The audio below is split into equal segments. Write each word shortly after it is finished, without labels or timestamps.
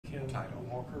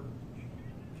Walker,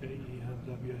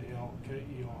 Kenwalker,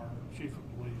 Chief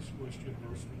of Police, West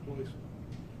University Police.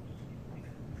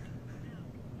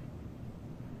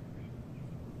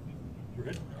 You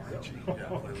ready?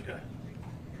 Yeah, let's go.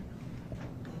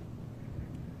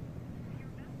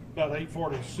 About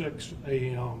 8:46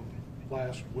 a.m.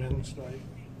 last Wednesday,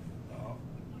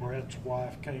 Brett's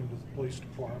wife came to the police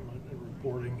department and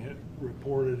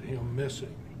reported him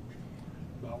missing.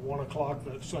 About 1 o'clock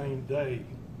that same day,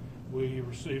 we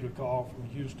received a call from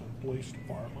the Houston Police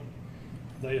Department.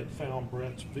 They had found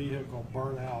Brett's vehicle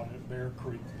burnt out at Bear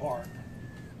Creek Park.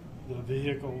 The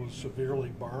vehicle was severely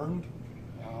burned.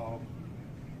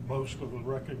 Most of the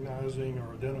recognizing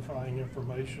or identifying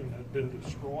information had been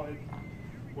destroyed.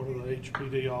 One of the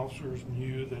HPD officers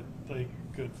knew that they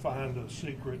could find a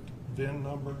secret VIN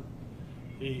number.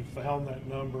 He found that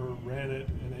number, ran it,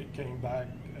 and it came back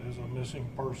as a missing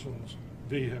person's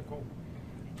vehicle.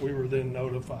 We were then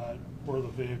notified where the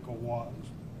vehicle was.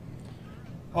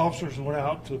 Officers went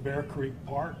out to Bear Creek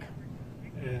Park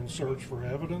and searched for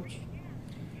evidence.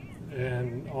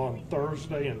 And on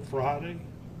Thursday and Friday,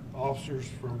 officers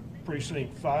from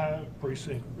Precinct 5,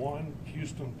 Precinct 1,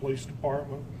 Houston Police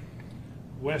Department,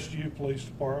 Westview Police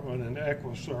Department, and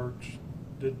EquiSearch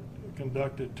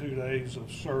conducted 2 days of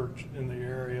search in the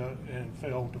area and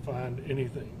failed to find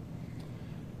anything.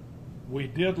 We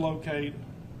did locate,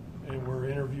 and we're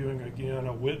interviewing again,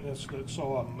 a witness that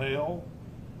saw a male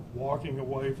walking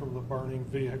away from the burning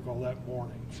vehicle that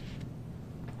morning.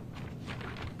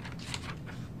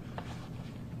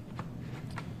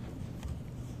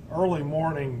 Early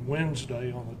morning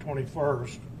Wednesday on the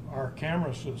 21st, our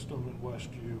camera system in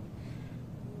Westview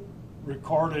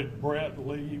recorded Brett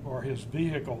leave, or his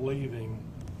vehicle leaving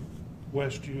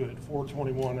Westview at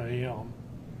 4:21 a.m.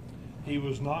 He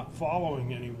was not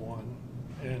following anyone,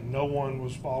 and no one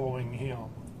was following him.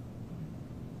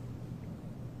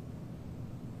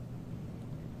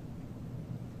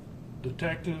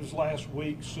 Detectives last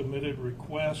week submitted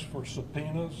requests for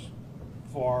subpoenas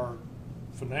for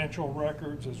financial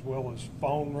records as well as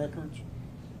phone records,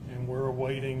 and we're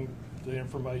awaiting the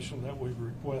information that we've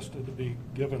requested to be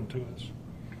given to us.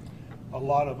 A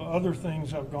lot of other things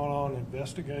have gone on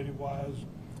investigative-wise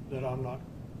that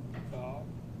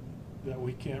that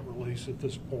we can't release at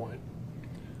this point.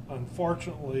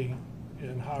 Unfortunately,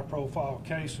 in high-profile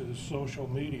cases, social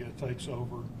media takes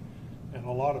over, and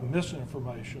a lot of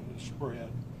misinformation is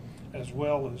spread, as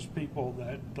well as people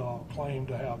that claim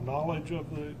to have knowledge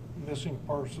of the missing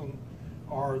person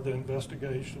or the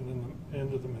investigation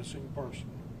into the missing person.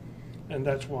 And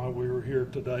that's why we were here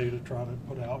today, to try to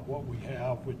put out what we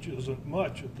have, which isn't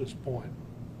much at this point.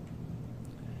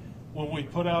 When we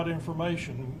put out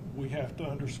information, we have to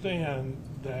understand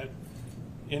that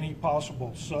any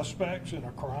possible suspects in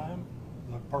a crime,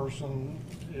 the person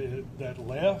that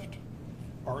left,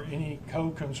 or any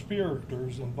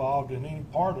co-conspirators involved in any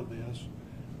part of this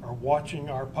are watching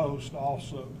our post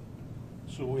also.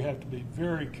 So we have to be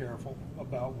very careful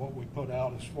about what we put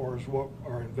out as far as what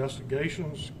our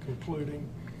investigation's concluding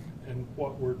and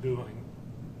what we're doing.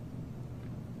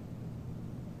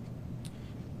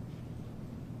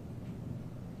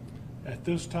 At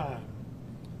this time,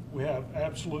 we have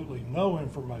absolutely no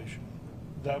information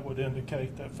that would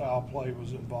indicate that foul play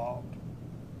was involved.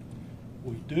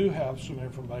 We do have some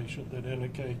information that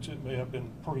indicates it may have been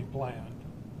pre-planned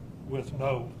with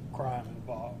no crime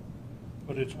involved,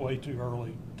 but it's way too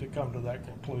early to come to that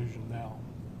conclusion now.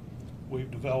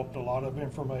 We've developed a lot of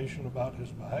information about his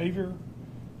behavior,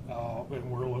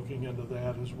 and we're looking into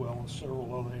that as well as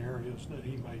several other areas that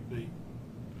he may be.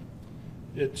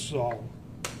 It's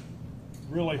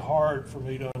really hard for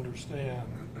me to understand,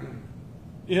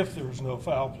 if there's no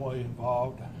foul play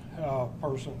involved, how a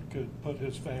person could put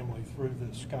his family through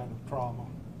this kind of trauma.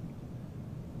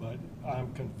 But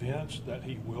I'm convinced that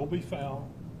he will be found.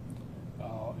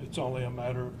 It's only a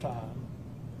matter of time.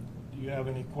 Do you have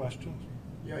any questions?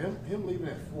 Yeah, him leaving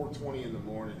at 4:20 in the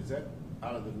morning, is that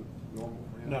out of the normal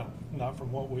for him? No, not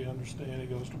from what we understand. He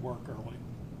goes to work early.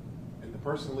 And the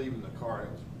person leaving the car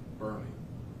that was burning,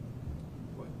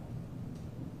 what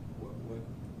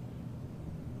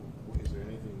is there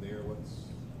anything there?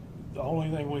 The only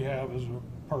thing we have is a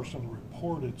person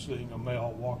reported seeing a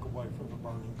male walk away from the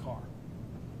burning car.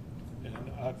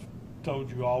 And I've told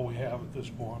you all we have at this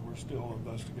point. We're still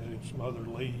investigating some other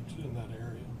leads in that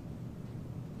area.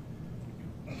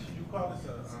 You call this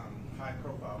a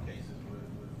high-profile cases with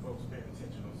folks paying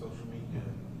attention on social media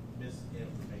and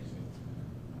misinformation.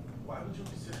 Why would you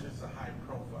consider this a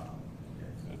high-profile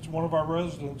case? It's one of our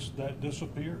residents that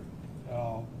disappeared,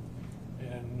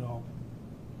 and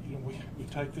you know, we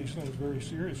take these things very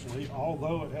seriously,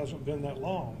 although it hasn't been that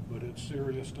long, but it's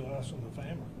serious to us and the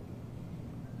family.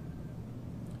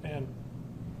 And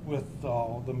with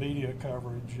the media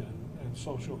coverage and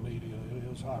social media, it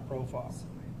is high profile.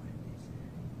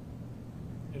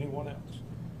 Anyone else?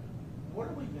 What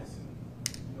are we missing?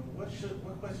 You know,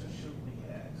 what questions should we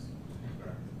ask?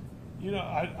 You know,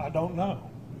 I don't know.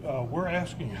 We're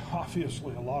asking,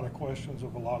 obviously, a lot of questions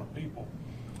of a lot of people,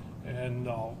 and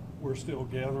we're still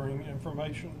gathering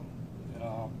information.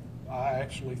 I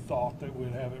actually thought that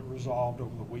we'd have it resolved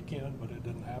over the weekend, but it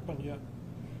didn't happen yet.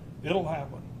 It'll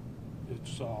happen.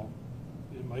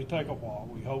 It may take a while.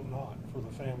 We hope not, for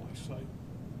the family's sake.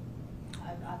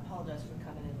 I apologize for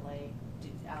coming in late.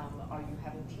 Are you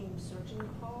having teams searching the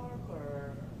park,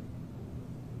 or?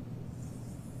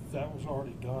 That was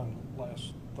already done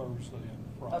last Thursday and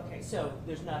Friday. Okay, so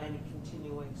there's not any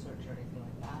continuing search or anything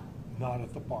like that? Not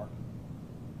at the park.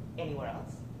 Anywhere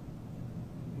else?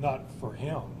 Not for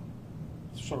him.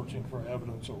 Searching for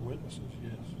evidence or witnesses,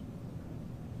 yes.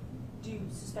 Do you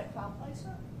suspect foul play,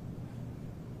 sir?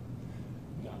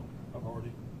 No, I've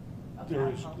already. Okay, There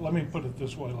I is. apologize. Let me put it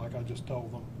this way, like I just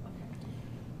told them.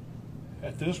 Okay.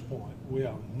 At this point, we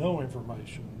have no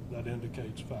information that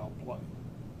indicates foul play.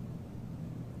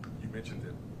 You mentioned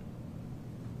that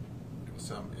there was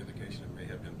some indication it may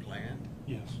have been planned.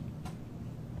 Yes.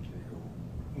 Can you go?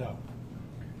 No.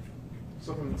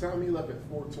 So from the time he left at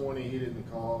 4:20, he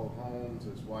didn't call home to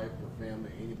his wife or family,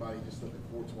 anybody, just left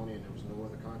at 4:20 and there was no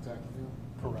other contact with him?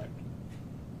 Correct.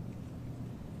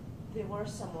 There were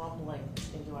some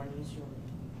rumblings into our newsroom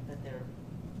that there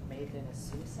may have been a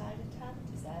suicide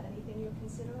attempt. Is that anything you're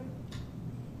considering?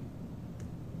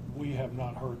 We have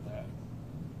not heard that,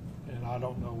 and I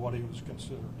don't know what he was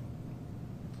considering.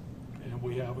 And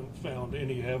we haven't found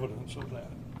any evidence of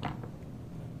that.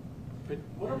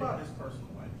 What about his personal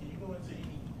life? Can you go into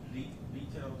any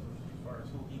details as far as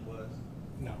who he was?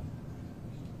 No.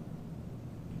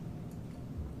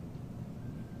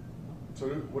 So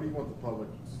what do you want the public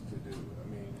to do? I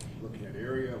mean, looking at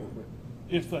area,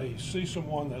 If they see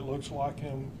someone that looks like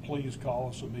him, please call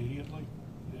us immediately.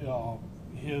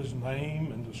 His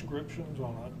name and descriptions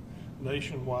on a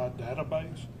nationwide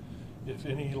database. If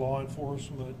any law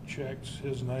enforcement checks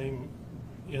his name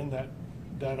in that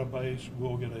database,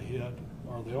 we'll get a hit,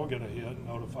 or they'll get a hit and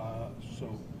notify us.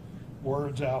 So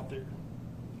word's out there.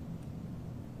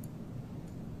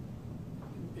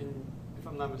 And if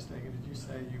I'm not mistaken, did you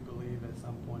say you believe at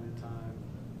some point in time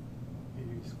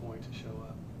he's going to show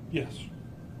up? Yes.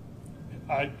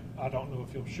 I don't know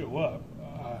if he'll show up.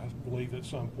 I believe at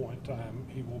some point in time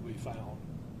he will be found.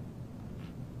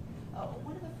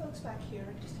 One of the folks back here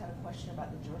just had a question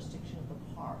about the jurisdiction of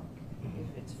the park. Mhm.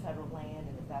 If it's federal land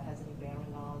and if that has any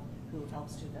bearing on who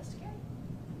helps to investigate?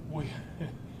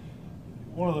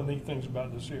 One of the neat things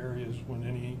about this area is when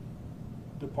any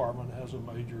department has a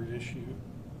major issue,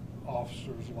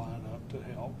 officers line up to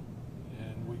help.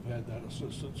 And we've had that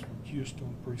assistance from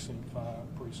Houston, Precinct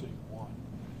 5, Precinct 1.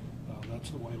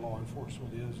 That's the way law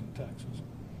enforcement is in Texas.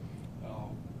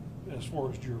 As far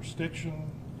as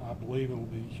jurisdiction, I believe it will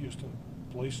be Houston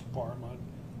Police Department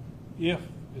if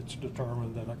it's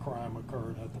determined that a crime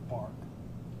occurred at the park.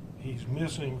 He's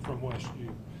missing from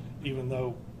Westview, even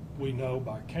though we know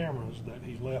by cameras that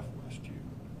he left Westview.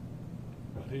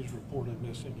 But he's reported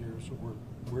missing here, so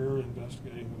we're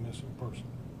investigating the missing person.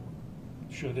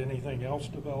 Should anything else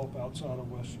develop outside of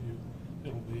Westview,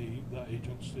 it'll be the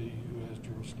agency who has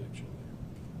jurisdiction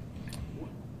there.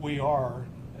 We are,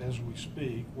 as we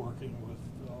speak, working with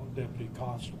deputy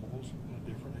constables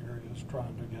in different areas,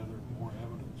 trying to gather more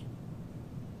evidence.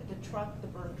 The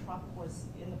burned truck was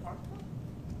in the park?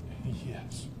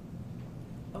 Yes.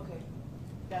 Okay,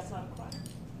 that's not a crime?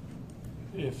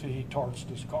 If he torched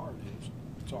his car, it is.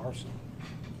 It's arson.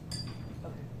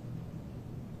 Okay.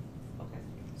 Okay,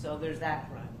 so there's that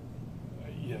crime?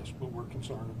 Yes, but we're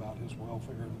concerned about his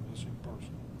welfare and the missing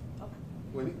person. Okay.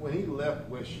 when he left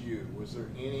West U, was there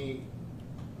any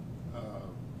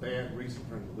bad reason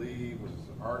for him to leave? Was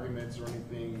there arguments or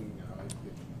anything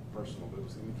personal? But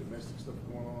was there any domestic stuff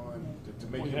going on to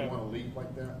make him want to leave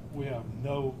like that? We have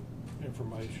no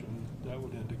information that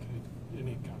would indicate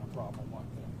any kind of problem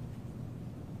like that.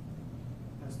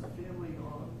 Has the family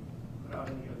put out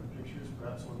any other pictures,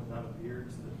 perhaps one without a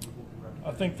beard, so that people can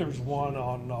recognize? I think there's one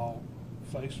on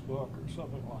Facebook or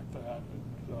something like that.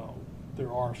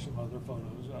 There are some other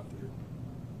photos out there.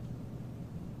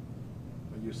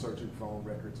 And you're searching phone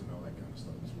records and all that kind of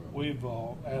stuff as well? We've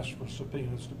asked for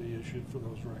subpoenas to be issued for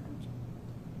those records.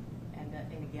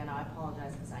 And again, I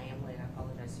apologize because I am late, I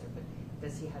apologize, sir, but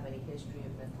does he have any history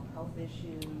of mental health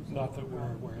issues? Not that or we're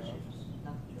drug aware of. issues?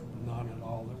 Not that you're aware none at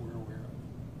all that we're aware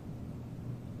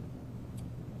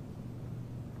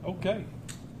of. Okay.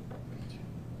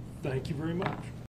 Thank you very much.